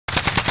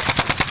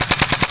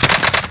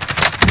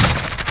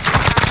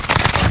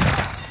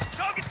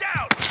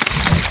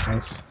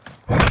Nice.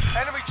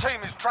 Enemy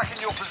team is tracking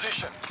your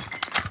position.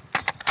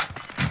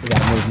 We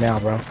gotta move now,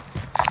 bro.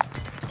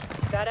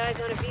 Got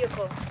eyes on a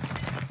vehicle.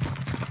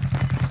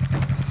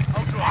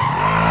 I'll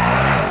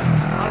drive.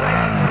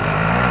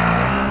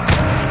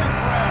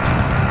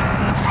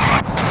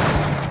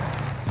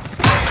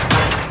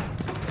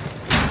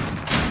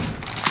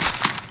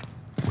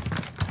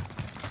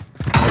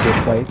 I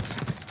get plates.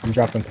 I'm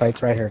dropping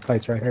plates right here.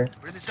 Plates right here.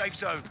 We're in the safe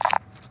zone.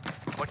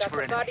 Watch Got for some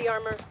enemy. body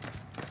armor.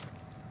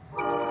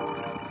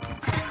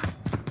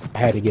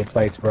 I had to get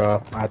plates,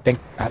 bro.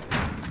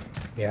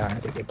 Yeah, I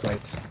had to get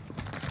plates.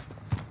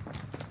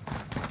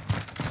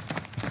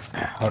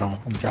 Hold on,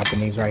 I'm dropping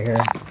these right here.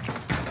 Got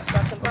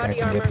some Okay, I body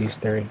can armor. get these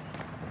 3.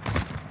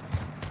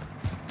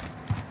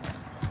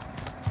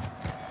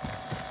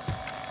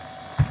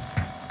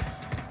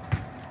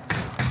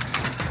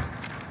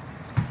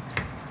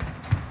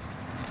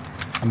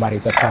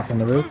 Somebody's up top on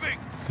the roof. Moving.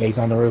 Yeah, he's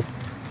on the roof.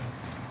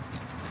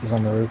 He's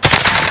on the roof.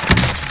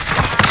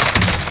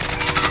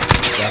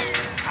 Yeah.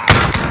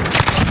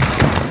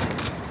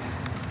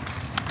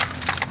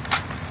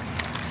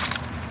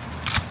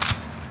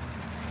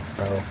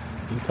 Bro,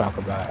 you talk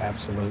about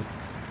absolute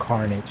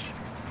carnage.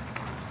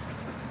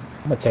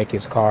 I'm gonna take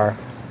his car.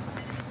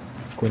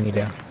 We need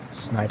to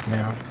snipe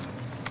now.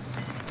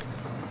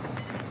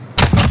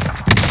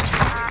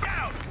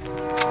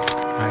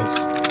 Nice.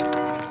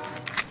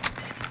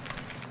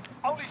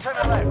 Only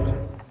 10 left.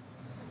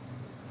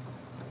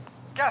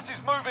 Gas is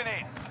moving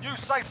in. New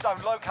safe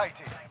zone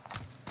located.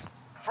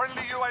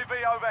 Friendly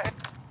UAV overhead.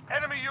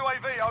 Enemy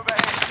UAV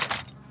overhead.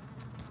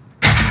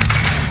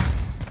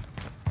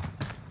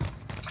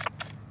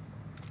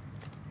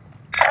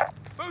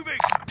 Moving!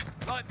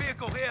 Light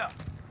vehicle here.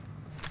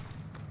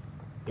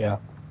 Yeah.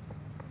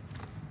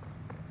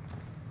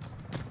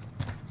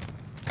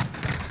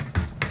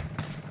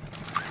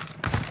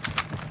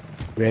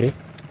 Ready?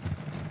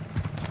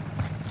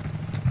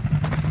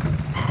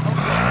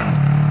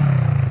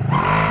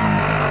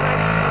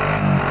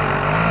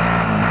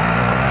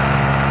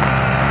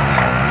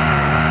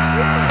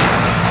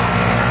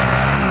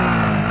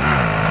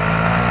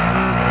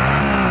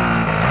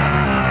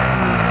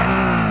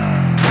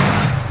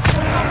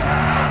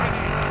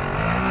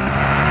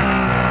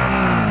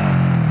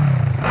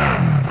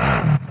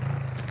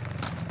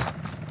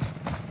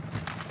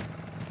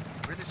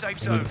 We're in the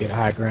safe We need zone. to get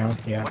high ground.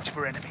 Yeah. Watch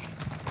for enemy.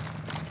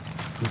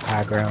 Keep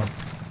high ground.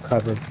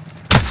 Covered.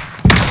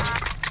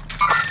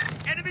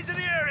 Enemies in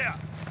the area.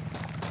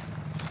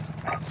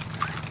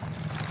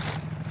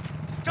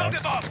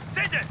 Target bomb.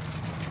 Send it.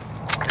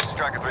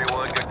 Striker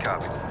 3-1, good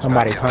copy.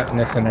 Somebody's hunting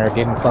us and they're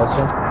getting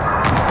closer.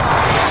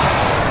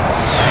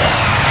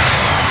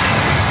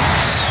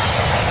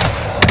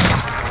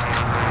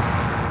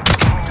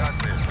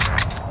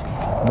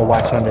 I'm gonna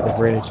watch under the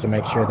bridge to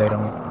make sure they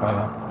don't try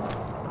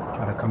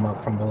to come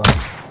up from below.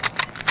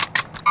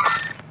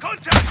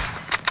 Contact.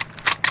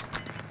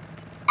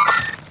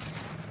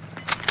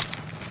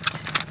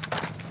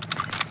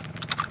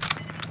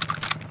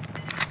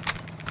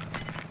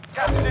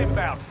 Gas is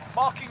inbound.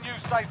 Marking new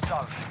safe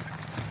zone.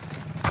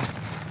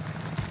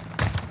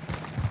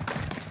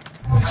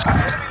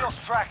 Enemy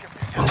lost track of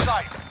you. You're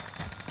safe.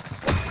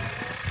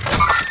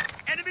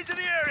 Enemies in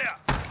the area.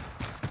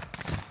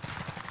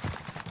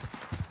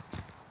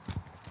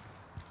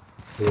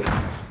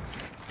 Yeah.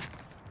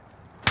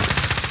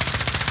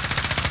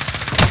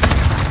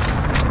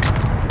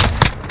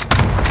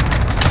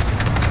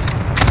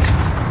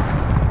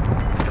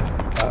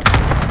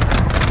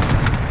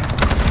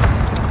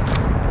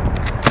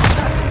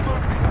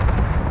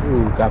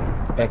 Ooh, got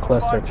that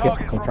cluster kill.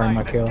 Confirm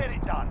my kill. Get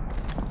it done.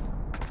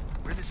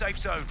 We're in the safe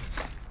zone.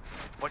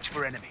 Watch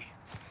for enemy.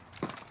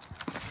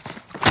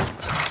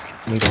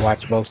 Need to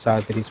watch both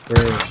sides of these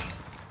bridge.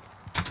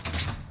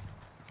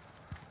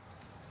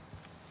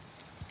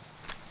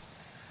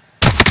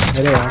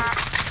 There they are.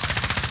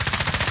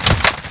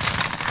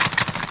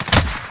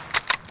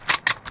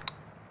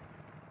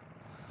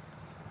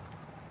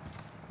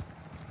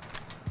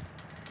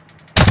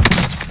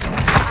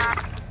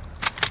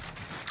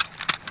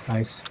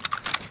 Nice.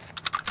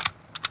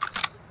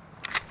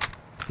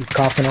 He's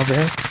coughing over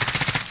here.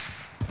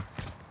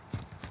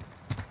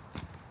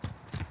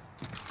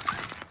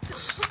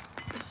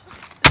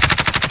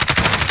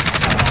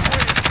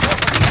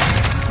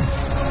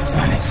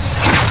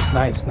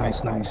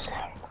 Nice. Nice.